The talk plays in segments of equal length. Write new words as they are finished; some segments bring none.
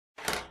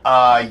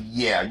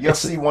Yeah,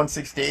 UFC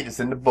 168 is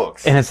in the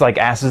books. And it's like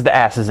asses to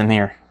asses in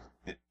here.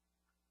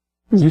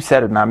 You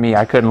said it, not me.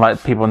 I couldn't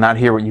let people not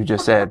hear what you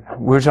just said.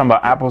 We were talking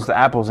about apples to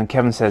apples, and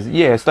Kevin says,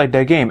 "Yeah, it's like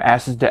that game,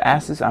 asses to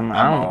asses." I'm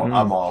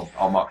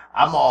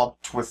all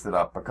twisted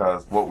up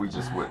because what we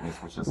just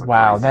witnessed was just a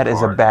wow. crazy That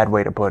is a card. bad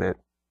way to put it.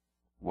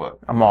 What?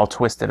 I'm all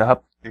twisted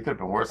up. It could have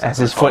been worse. As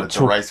his foot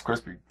the Rice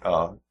Krispie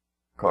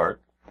card.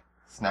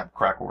 Snap,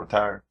 crackle,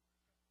 retire.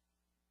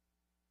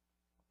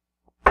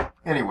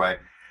 Anyway,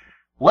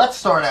 let's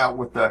start out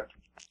with the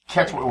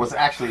catch. It was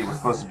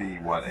supposed to be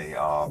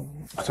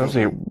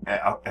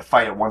a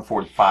fight at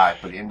 145,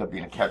 but it ended up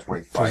being a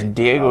catchweight fight.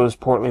 Diego's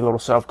portly little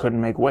self couldn't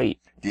make weight.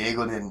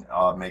 Diego didn't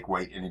make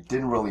weight, and it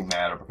didn't really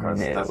matter because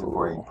Dustin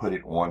Poirier put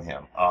it on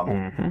him.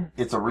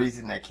 It's a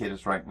reason that kid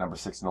is ranked number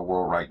 6 in the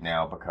world right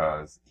now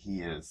because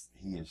he is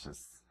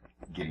just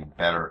getting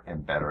better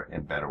and better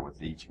and better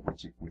with each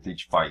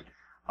fight.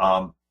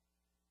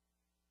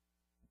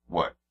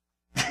 What?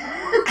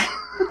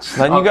 Just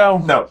letting you go.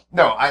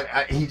 No,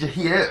 he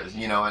is,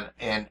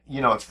 and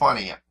it's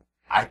funny.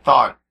 I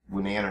thought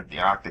when they entered the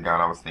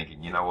octagon, I was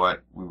thinking, you know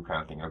what? We were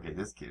kind of thinking, okay,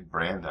 this kid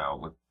Brando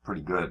looked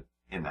pretty good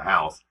in the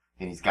house,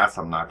 and he's got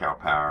some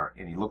knockout power,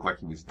 and he looked like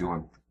he was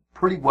doing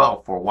pretty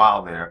well for a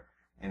while there,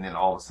 and then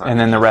all of a sudden, and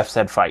then the ref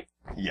said fight.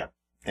 Yeah,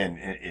 and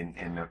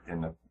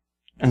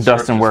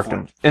Dustin worked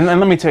him. And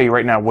let me tell you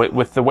right now,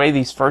 with the way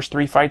these first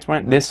 3 fights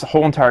went, this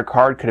whole entire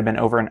card could have been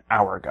over an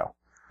hour ago.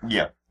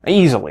 Yeah,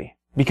 easily.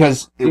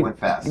 Because it went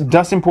fast.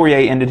 Dustin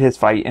Poirier ended his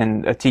fight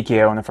in a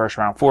TKO in the first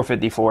round,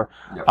 454.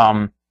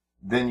 Yep.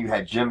 Then you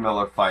had Jim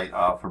Miller fight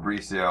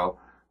Fabrizio,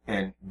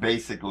 and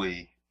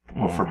basically,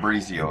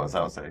 Fabrizio, as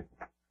I would say.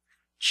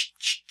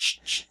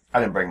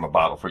 I didn't bring my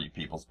bottle for you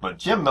peoples, but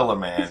Jim Miller,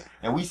 man,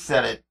 and we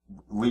said it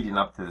leading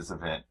up to this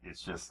event.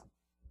 It's just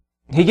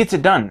he gets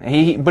it done.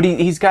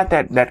 He's got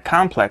that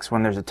complex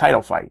when there's a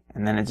title fight,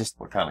 and then it just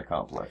what kind of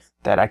complex?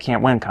 That I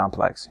can't win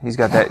complex. He's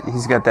got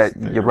that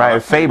Uriah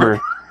Faber.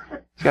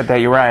 He's got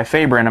that Uriah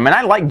Faber in him, and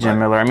I like Jim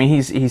Miller. I mean,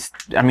 he's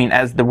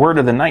as the word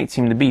of the night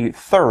seemed to be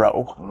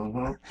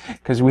thorough,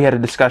 because we had a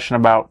discussion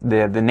about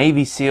the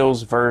Navy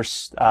SEALs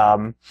versus.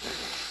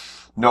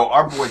 No,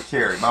 our boy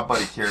Kerry, my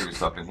buddy Kerry,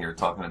 was up in here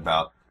talking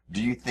about.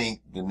 Do you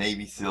think the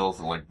Navy SEALs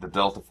and like the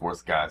Delta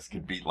Force guys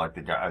could beat like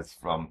the guys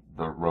from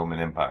the Roman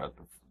Empire?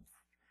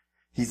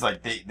 He's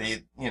like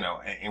they and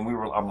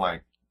I'm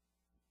like,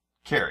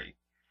 Kerry.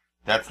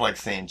 That's like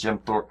saying Jim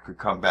Thorpe could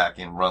come back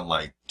and run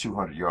like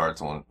 200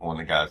 yards on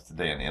the guys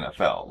today in the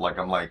NFL. Like,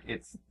 I'm like,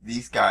 it's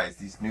these guys,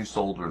 these new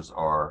soldiers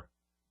are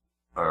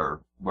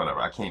whatever.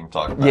 I can't even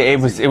talk about it. Yeah, it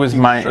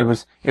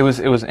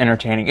was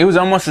entertaining. It was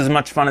almost as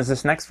much fun as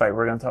this next fight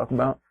we're going to talk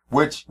about.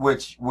 Which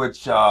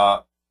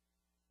I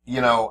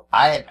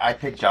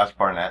picked Josh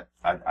Barnett.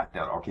 I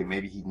thought, okay,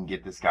 maybe he can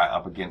get this guy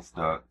up against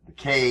the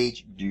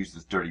cage, use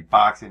his dirty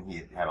boxing.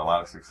 He had a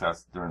lot of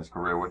success during his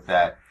career with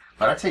that.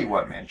 But I tell you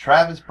what, man,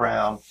 Travis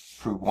Brown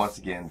proved once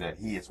again that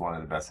he is one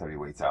of the best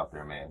heavyweights out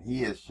there, man.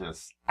 He is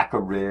just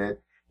acrid.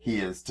 He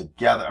is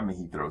together. I mean,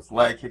 he throws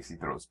leg kicks. He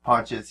throws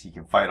punches. He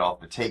can fight off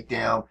the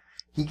takedown.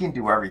 He can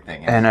do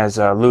everything. And as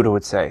Luda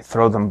would say,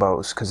 throw them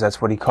bows, because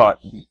that's what he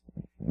caught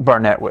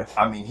Barnett with.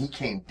 I mean, he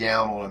came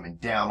down on him and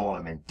down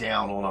on him and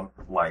down on him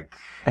like...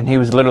 And he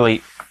was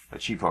literally... a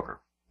cheap hooker.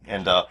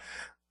 And,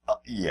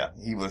 yeah,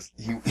 he was...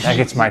 That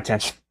gets my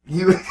attention.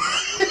 He was...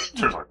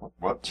 like,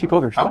 what? Cheap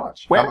hookers. How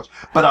much? Where? How much?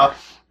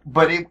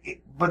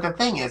 But the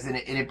thing is, and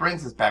it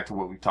brings us back to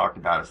what we've talked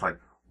about. It's like,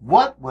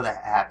 what would have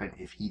happened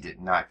if he did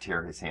not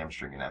tear his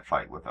hamstring in that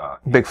fight with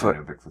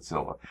Bigfoot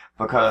Silva?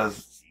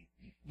 Because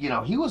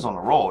he was on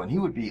a roll and he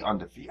would be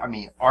undefeated. I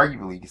mean,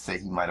 arguably, you could say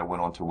he might have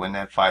went on to win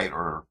that fight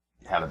or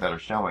had a better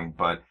showing.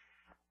 But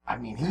I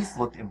mean, he's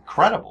looked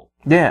incredible.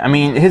 Yeah, I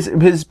mean,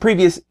 his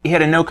previous, he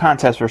had a no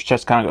contest versus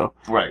Chess Congo.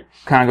 Right.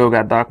 Congo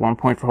got docked 1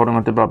 point for holding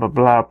up the blah, blah,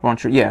 blah,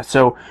 bunch of, yeah.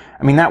 So,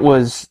 I mean, that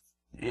was,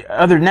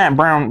 other than that,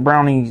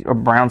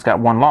 Brown's got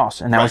 1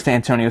 loss, and that was to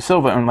Antonio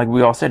Silva, and like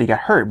we all said, he got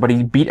hurt, but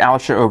he beat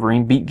Alisher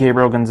Overeem, beat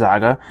Gabriel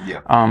Gonzaga,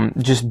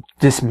 just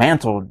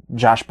dismantled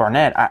Josh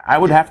Barnett. I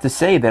would have to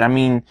say that, I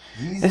mean,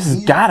 this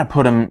has got to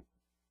put him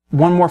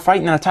 1 more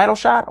fight in a title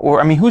shot, or,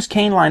 I mean, who's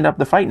Kane lined up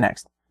to fight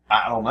next?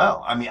 I don't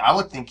know. I mean, I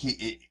would think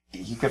he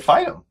could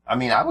fight him. I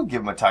mean, I would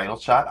give him a title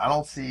shot. I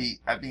don't see,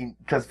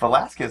 because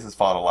Velasquez has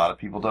fought a lot of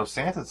people. Dos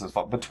Santos has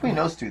fought. Between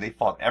those two, they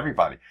fought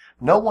everybody.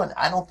 No one,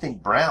 I don't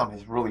think Brown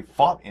has really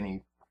fought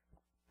any.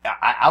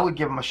 I would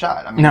give him a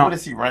shot. I mean, what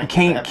is he ranked?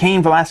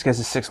 Cain Velasquez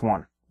is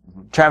 6'1".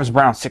 Travis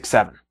Brown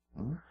 6'7".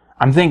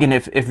 I'm thinking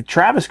if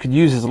Travis could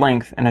use his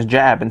length and his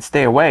jab and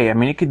stay away, I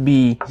mean, it could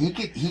be... He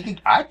could.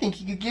 I think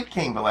he could give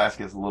Cain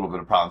Velasquez a little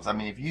bit of problems. I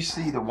mean, if you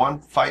see the one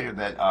fighter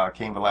that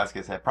Cain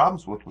Velasquez had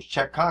problems with was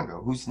Czech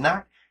Congo, who's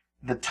not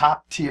the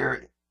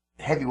top-tier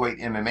heavyweight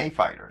MMA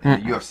fighter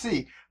in the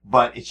UFC,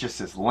 but it's just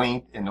his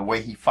length and the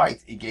way he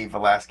fights, it gave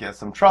Velasquez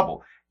some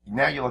trouble.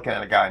 Now you're looking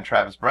at a guy in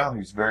Travis Brown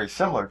who's very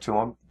similar to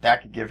him.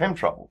 That could give him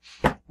trouble.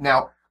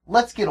 Now,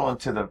 let's get on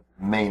to the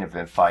main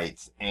event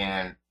fights,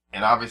 and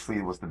obviously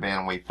it was the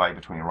bantamweight fight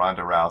between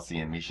Ronda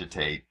Rousey and Miesha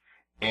Tate.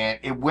 And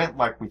it went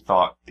like we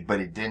thought, but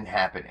it didn't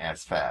happen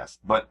as fast.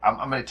 But I'm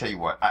going to tell you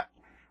what.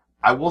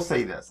 I will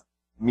say this.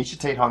 Miesha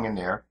Tate hung in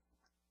there.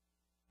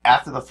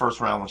 After the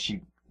first round, when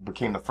she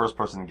became the first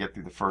person to get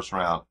through the first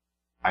round,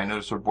 I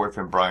noticed her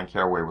boyfriend, Brian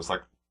Caraway, was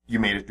like, you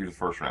made it through the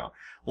first round.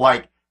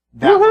 Like,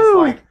 that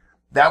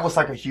was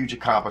like a huge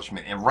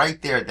accomplishment. And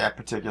right there at that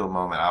particular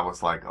moment, I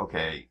was like,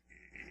 okay,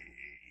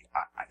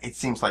 it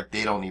seems like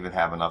they don't even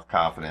have enough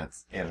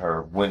confidence in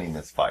her winning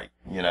this fight,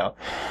 you know?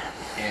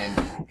 And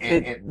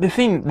the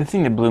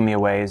thing that blew me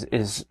away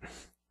is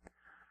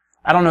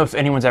I don't know if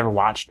anyone's ever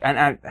watched, and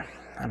I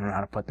don't know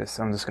how to put this,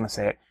 so I'm just going to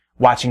say it.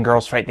 Watching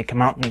girls fight, they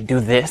come out and they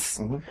do this.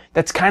 Mm-hmm.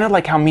 That's kind of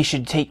like how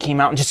Miesha Tate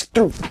came out and just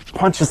threw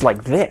punches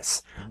like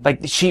this.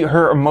 Like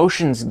her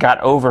emotions got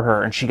over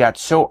her and she got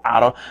so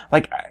out of,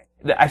 like,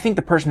 I think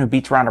the person who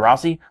beats Ronda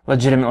Rousey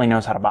legitimately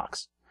knows how to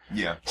box.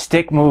 Yeah.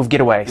 Stick, move,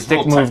 get away.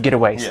 Stick, move, get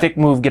away. Yeah. Stick,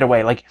 move, get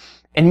away. Like,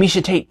 and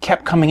Miesha Tate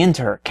kept coming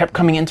into her.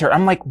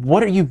 I'm like,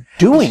 what are you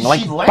doing?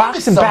 Like,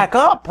 box and back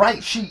up.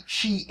 Right. She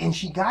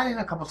got in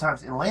a couple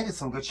times and landed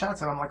some good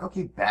shots. And I'm like,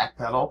 okay,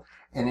 backpedal.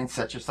 And then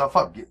set yourself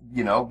up, get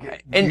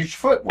huge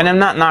footwork. And I'm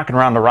not knocking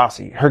Ronda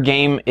Rousey. Her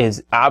game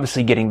is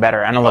obviously getting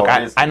better. And look,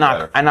 I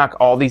knock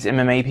all these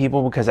MMA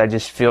people because I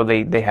just feel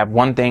they have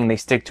one thing, they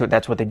stick to it,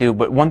 that's what they do.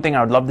 But one thing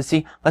I would love to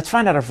see, let's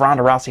find out if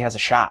Ronda Rousey has a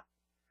shot.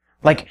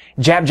 Like,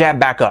 jab, jab,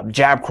 back up,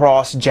 jab,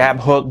 cross, jab,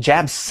 hook,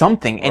 jab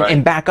something,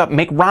 and back up,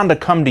 make Ronda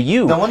come to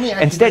you. Now,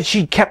 Instead,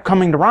 she kept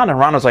coming to Ronda, and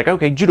Ronda's like,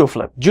 okay, judo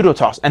flip, judo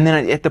toss. And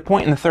then at the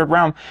point in the third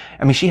round,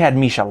 I mean, she had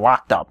Miesha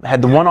locked up,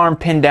 had the one arm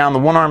pinned down, the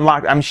one arm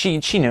locked. I mean,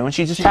 she knew, and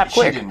she just tapped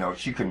quick. She didn't know.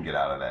 She couldn't get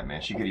out of that,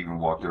 man. She could even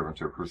walk over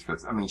into a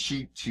crucifix. I mean,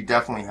 she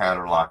definitely had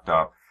her locked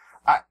up.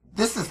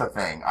 This is the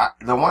thing.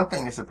 The one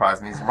thing that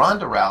surprised me is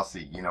Ronda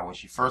Rousey, when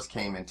she first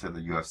came into the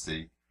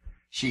UFC,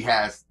 she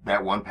has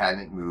that one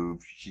patent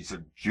move. She's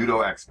a judo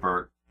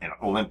expert and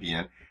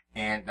Olympian,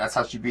 and that's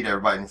how she beat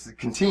everybody. And it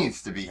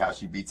continues to be how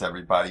she beats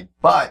everybody.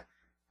 But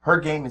her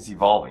game is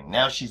evolving.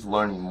 Now she's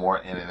learning more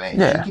MMA.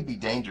 Yeah. She can be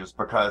dangerous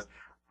because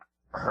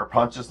her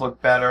punches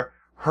look better.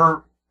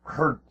 Her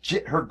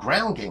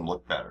ground game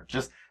looked better.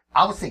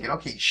 I was thinking,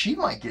 okay, she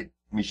might get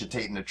Miesha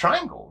Tate in the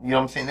triangle. You know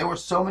what I'm saying? There were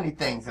so many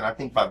things, and I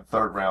think by the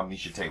third round,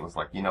 Miesha Tate was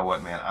like, you know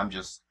what, man, I'm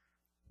just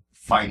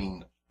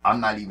fighting. I'm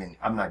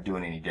not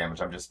doing any damage.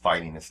 I'm just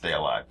fighting to stay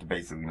alive, to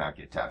basically not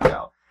get tapped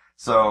out.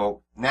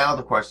 So now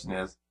the question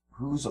is,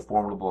 who's a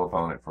formidable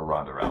opponent for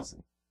Ronda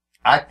Rousey?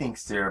 I think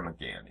Sarah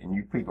McGann, and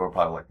you people are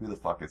probably like, who the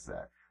fuck is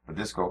that? But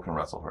this girl can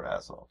wrestle her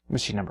ass off.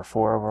 Was she number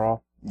 4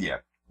 overall? Yeah.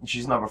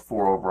 She's number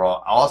 4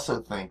 overall. I also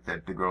think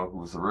that the girl who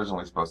was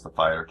originally supposed to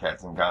fight her, Kat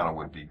Zingano,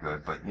 would be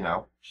good. But,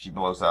 she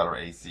blows out her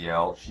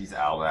ACL. She's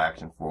out of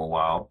action for a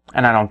while.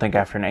 And I don't think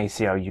after an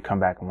ACL you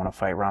come back and want to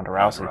fight Ronda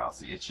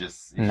Rousey. It's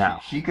just,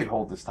 she could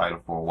hold this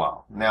title for a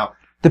while. Now,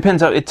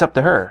 depends. It's up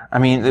to her. I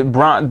mean,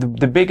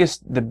 the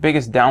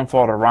biggest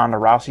downfall to Ronda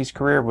Rousey's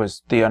career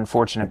was the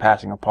unfortunate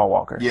passing of Paul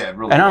Walker. Yeah, it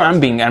really. And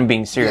I'm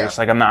being serious.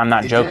 Yeah. Like I'm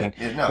not joking.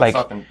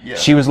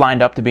 She was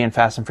lined up to be in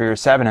Fast and Furious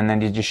 7, and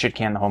then you just shit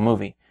can the whole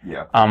movie.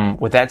 Yeah.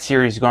 With that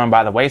series going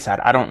by the wayside,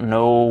 I don't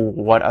know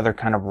what other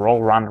kind of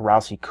role Ronda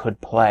Rousey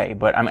could play.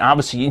 But I mean,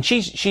 obviously, and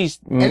she's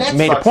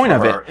made a point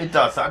of it. It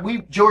does.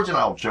 George and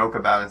I will joke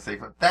about it and say,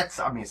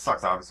 it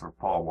sucks obviously for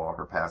Paul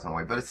Walker passing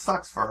away, but it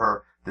sucks for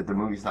her that the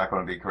movie's not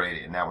going to be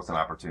created, and that was an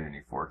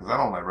opportunity for her, because I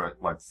don't ever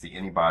like to see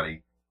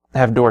anybody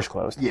have doors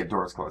closed. Yeah,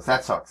 doors closed.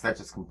 That sucks. That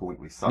just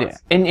completely sucks.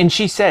 Yeah. And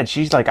she's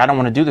like, I don't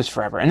want to do this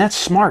forever, and that's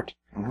smart.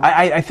 Mm-hmm.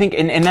 I think,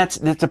 and that's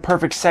a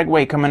perfect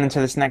segue coming into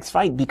this next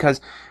fight,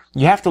 because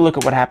you have to look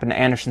at what happened to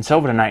Anderson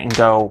Silva tonight and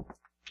go,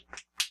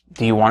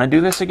 do you want to do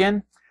this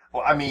again?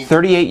 Well, I mean,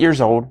 38 years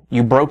old,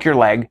 you broke your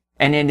leg.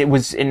 And it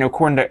was,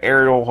 according to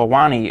Ariel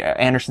Helwani,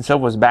 Anderson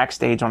Silva was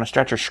backstage on a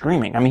stretcher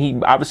screaming. I mean,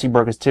 he obviously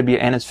broke his tibia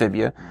and his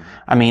fibia. Mm-hmm.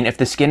 I mean, if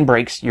the skin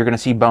breaks, you're going to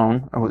see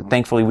bone. Mm-hmm.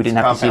 Thankfully, we didn't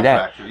have to see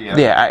that. Fracture,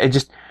 yeah.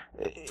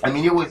 I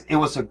mean, it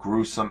was a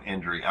gruesome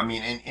injury. I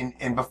mean,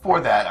 and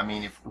before that, I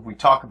mean, if we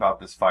talk about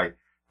this fight,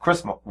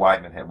 Chris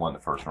Weidman had won the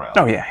first round.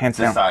 Oh yeah, hands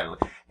down.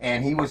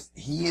 And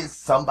he is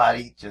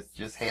somebody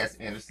just has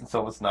Anderson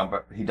Silva's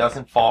number. He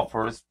doesn't fall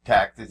for his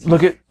tactics.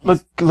 Look at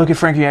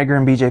Frankie Edgar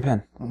and BJ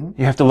Penn. Mm-hmm.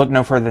 You have to look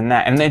no further than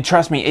that. And then,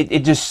 trust me, it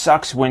just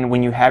sucks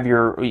when you have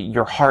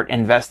your heart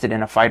invested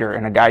in a fighter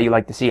and a guy you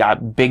like to see. I'm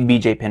a big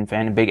BJ Penn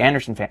fan, a big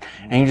Anderson fan,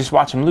 and you just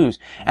watch him lose.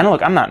 And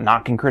look, I'm not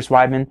knocking Chris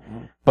Weidman,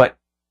 but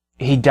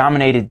he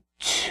dominated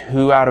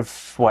 2 out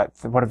of what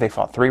have they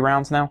fought? 3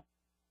 rounds now?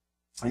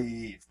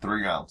 3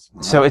 rounds.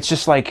 Mm-hmm. So it's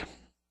just like,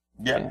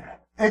 yeah.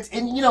 And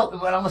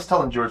when I was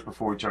telling George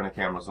before we turned the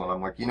cameras on,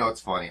 I'm like,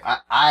 it's funny.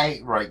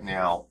 I right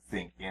now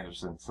think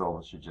Anderson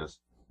Silva should just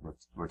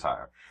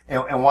retire.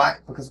 And why?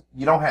 Because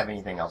you don't have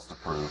anything else to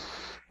prove.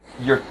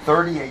 You're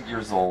 38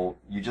 years old.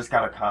 You just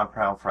got a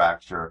compound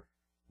fracture.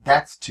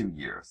 That's 2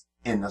 years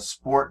in the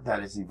sport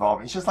that is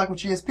evolving. It's just like with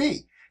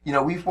GSP.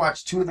 We've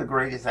watched 2 of the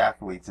greatest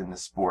athletes in the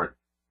sport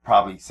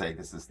probably say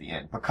this is the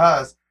end,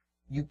 because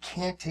you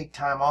can't take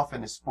time off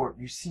in the sport.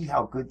 You see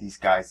how good these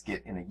guys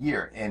get in a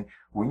year. And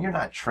when you're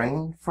not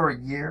training for a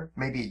year,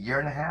 maybe a year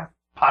and a half,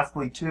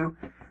 possibly 2,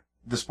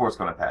 the sport's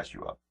going to pass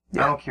you up.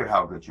 Yeah. I don't care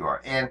how good you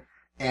are. And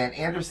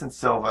Anderson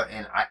Silva,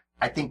 and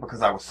I think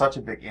because I was such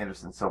a big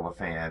Anderson Silva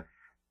fan,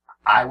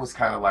 I was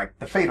kind of like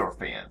the Fedor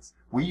fans.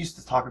 We used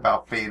to talk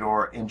about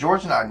Fedor, and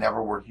George and I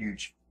never were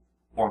huge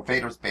on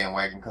Fedor's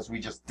bandwagon because we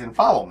just didn't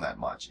follow him that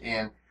much.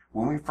 And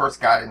when we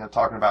first got into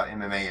talking about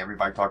MMA,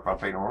 everybody talked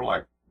about Fedor. We're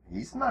like,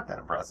 he's not that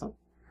impressive.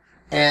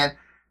 And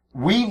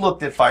we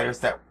looked at fighters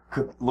that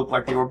could look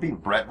like they were beaten.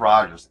 Brett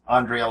Rogers,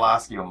 Andrei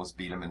Arlovski almost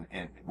beat him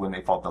when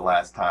they fought the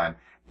last time.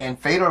 And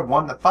Fedor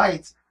won the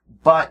fights,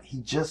 but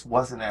he just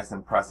wasn't as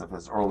impressive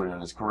as earlier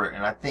in his career.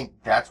 And I think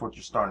that's what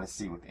you're starting to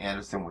see with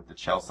Anderson, with the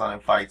Chael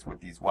Sonnen fights,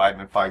 with these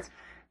Weidman fights.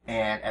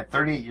 And at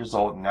 38 years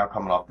old and now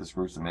coming off this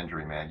gruesome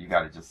injury, man, you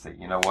got to just say,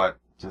 you know what?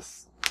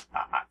 Just,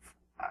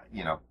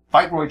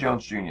 fight Roy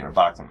Jones Jr. in a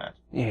boxing match.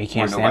 Yeah, he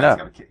can't stand up.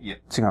 Yeah.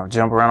 Is he going to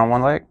jump around on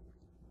one leg?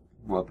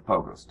 Well, the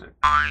pogos do.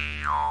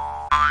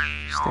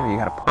 Still, you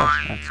got to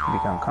push. That's going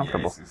to be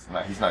uncomfortable.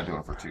 Yeah, he's not doing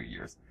it for 2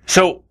 years.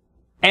 So,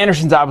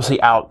 Anderson's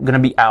obviously out, going to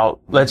be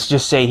out. Let's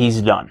just say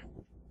he's done.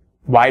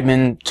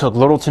 Weidman took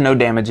little to no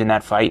damage in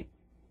that fight.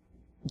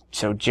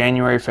 So,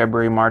 January,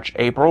 February, March,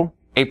 April.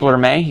 April or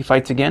May, he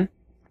fights again?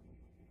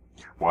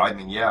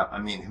 Weidman, yeah. I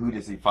mean, who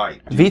does he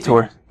fight?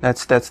 Vitor.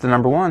 That's the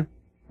number one.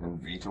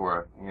 And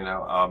Vitor, And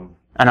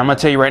I'm going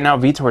to tell you right now,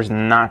 Vitor's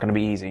not going to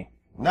be easy.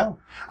 No.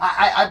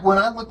 When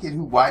I look at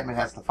who Weidman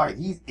has to fight,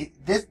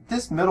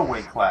 this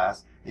middleweight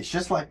class, it's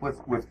just like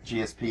with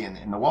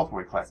GSP in the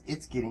welterweight class.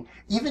 It's getting,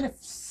 even if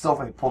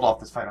Silva had pulled off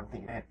this fight, I'm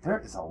thinking, man, there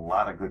is a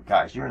lot of good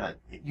guys. He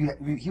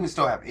would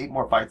still have 8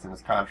 more fights in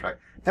his contract.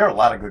 There are a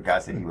lot of good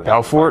guys that he would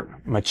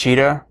Belfort,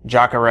 Machida,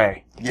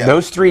 Jacare. Yeah.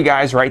 Those 3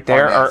 guys right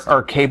there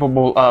are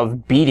capable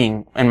of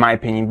beating, in my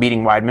opinion,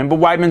 beating Weidman, but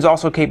Weidman's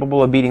also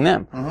capable of beating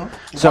them.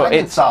 Mm-hmm. So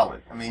Weidman's it's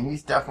solid. I mean,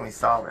 he's definitely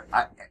solid.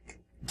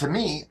 To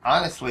me,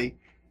 honestly,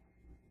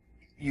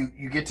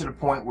 you get to the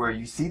point where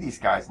you see these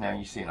guys now and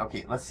you're saying,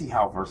 okay, let's see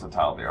how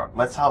versatile they are.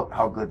 Let's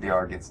how good they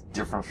are against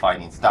different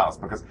fighting styles.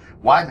 Because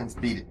Weidman's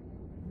beat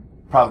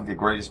probably the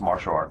greatest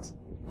martial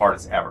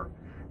artist ever.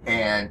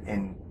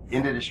 And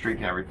ended his streak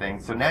and everything.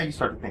 So now you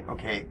start to think,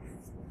 okay,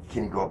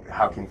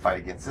 how can he fight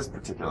against this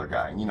particular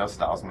guy? And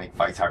styles make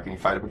fights. How can he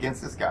fight up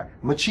against this guy?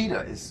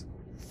 Machida is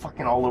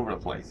fucking all over the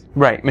place.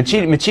 Right.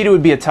 Machida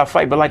would be a tough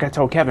fight, but like I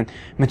told Kevin,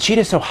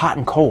 Machida's so hot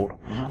and cold.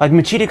 Mm-hmm. Like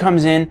Machida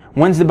comes in,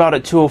 wins the belt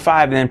at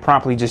 205, and then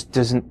promptly just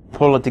doesn't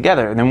pull it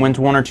together. And then wins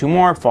 1 or 2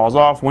 more, falls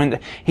off,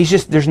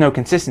 there's no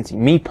consistency.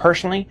 Me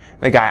personally,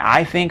 the guy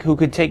I think who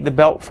could take the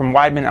belt from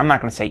Weidman, I'm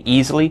not going to say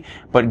easily,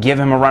 but give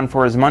him a run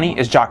for his money,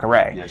 is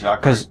Jacare. Yeah, Jacare.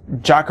 Because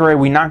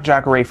we knocked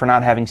Jacare for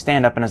not having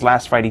stand-up in his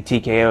last fight. He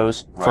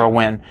TKOs for a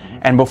win. Mm-hmm.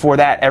 And before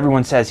that,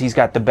 everyone says he's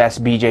got the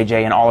best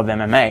BJJ in all of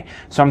MMA.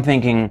 So I'm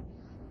thinking,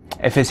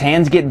 if his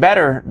hands get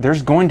better,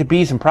 there's going to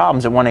be some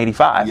problems at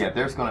 185. Yeah,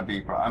 there's going to be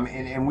problems. I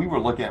mean, and we were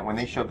looking at when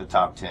they showed the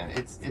top 10.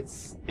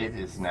 It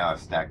is now a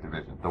stacked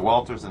division. The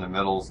welters and the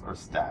middles are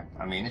stacked.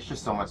 I mean, it's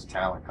just so much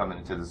talent coming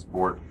into the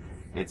sport.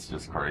 It's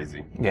just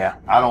crazy. Yeah.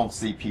 I don't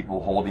see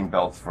people holding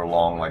belts for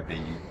long like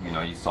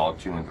you saw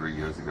 2 and 3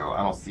 years ago.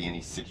 I don't see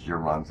any 6-year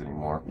runs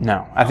anymore.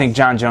 No, I think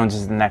John Jones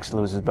is the next to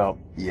lose his belt.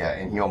 Yeah,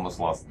 and he almost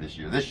lost it this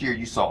year. This year,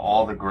 you saw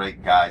all the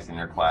great guys in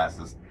their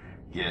classes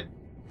get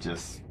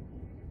just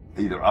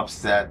either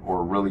upset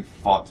or really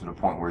fought to the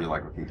point where you're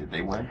like, okay, did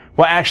they win?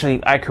 Well,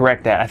 actually, I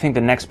correct that. I think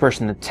the next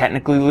person to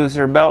technically lose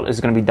their belt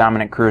is going to be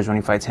Dominic Cruz when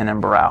he fights Renan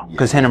Barao.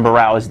 Because Renan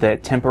Barao is the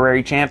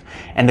temporary champ.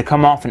 And to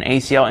come off an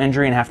ACL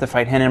injury and have to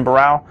fight Renan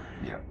Barao.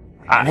 Yeah.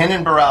 And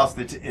Renan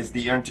Barao is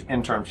the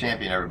interim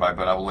champion, everybody,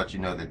 but I will let you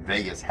know that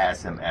Vegas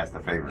has him as the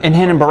favorite. And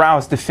Renan Barao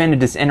has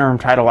defended this interim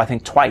title, I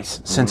think, twice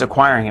since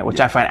acquiring it, which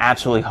I find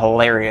absolutely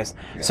hilarious.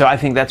 Yeah. So I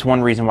think that's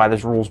one reason why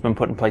this rule's been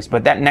put in place.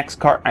 But that next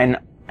card, and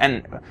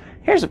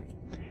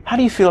how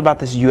do you feel about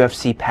this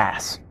UFC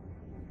pass?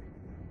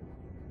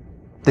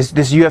 This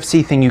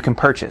UFC thing you can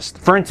purchase.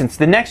 For instance,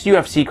 the next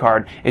UFC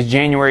card is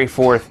January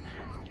 4th.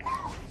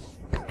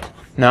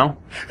 No?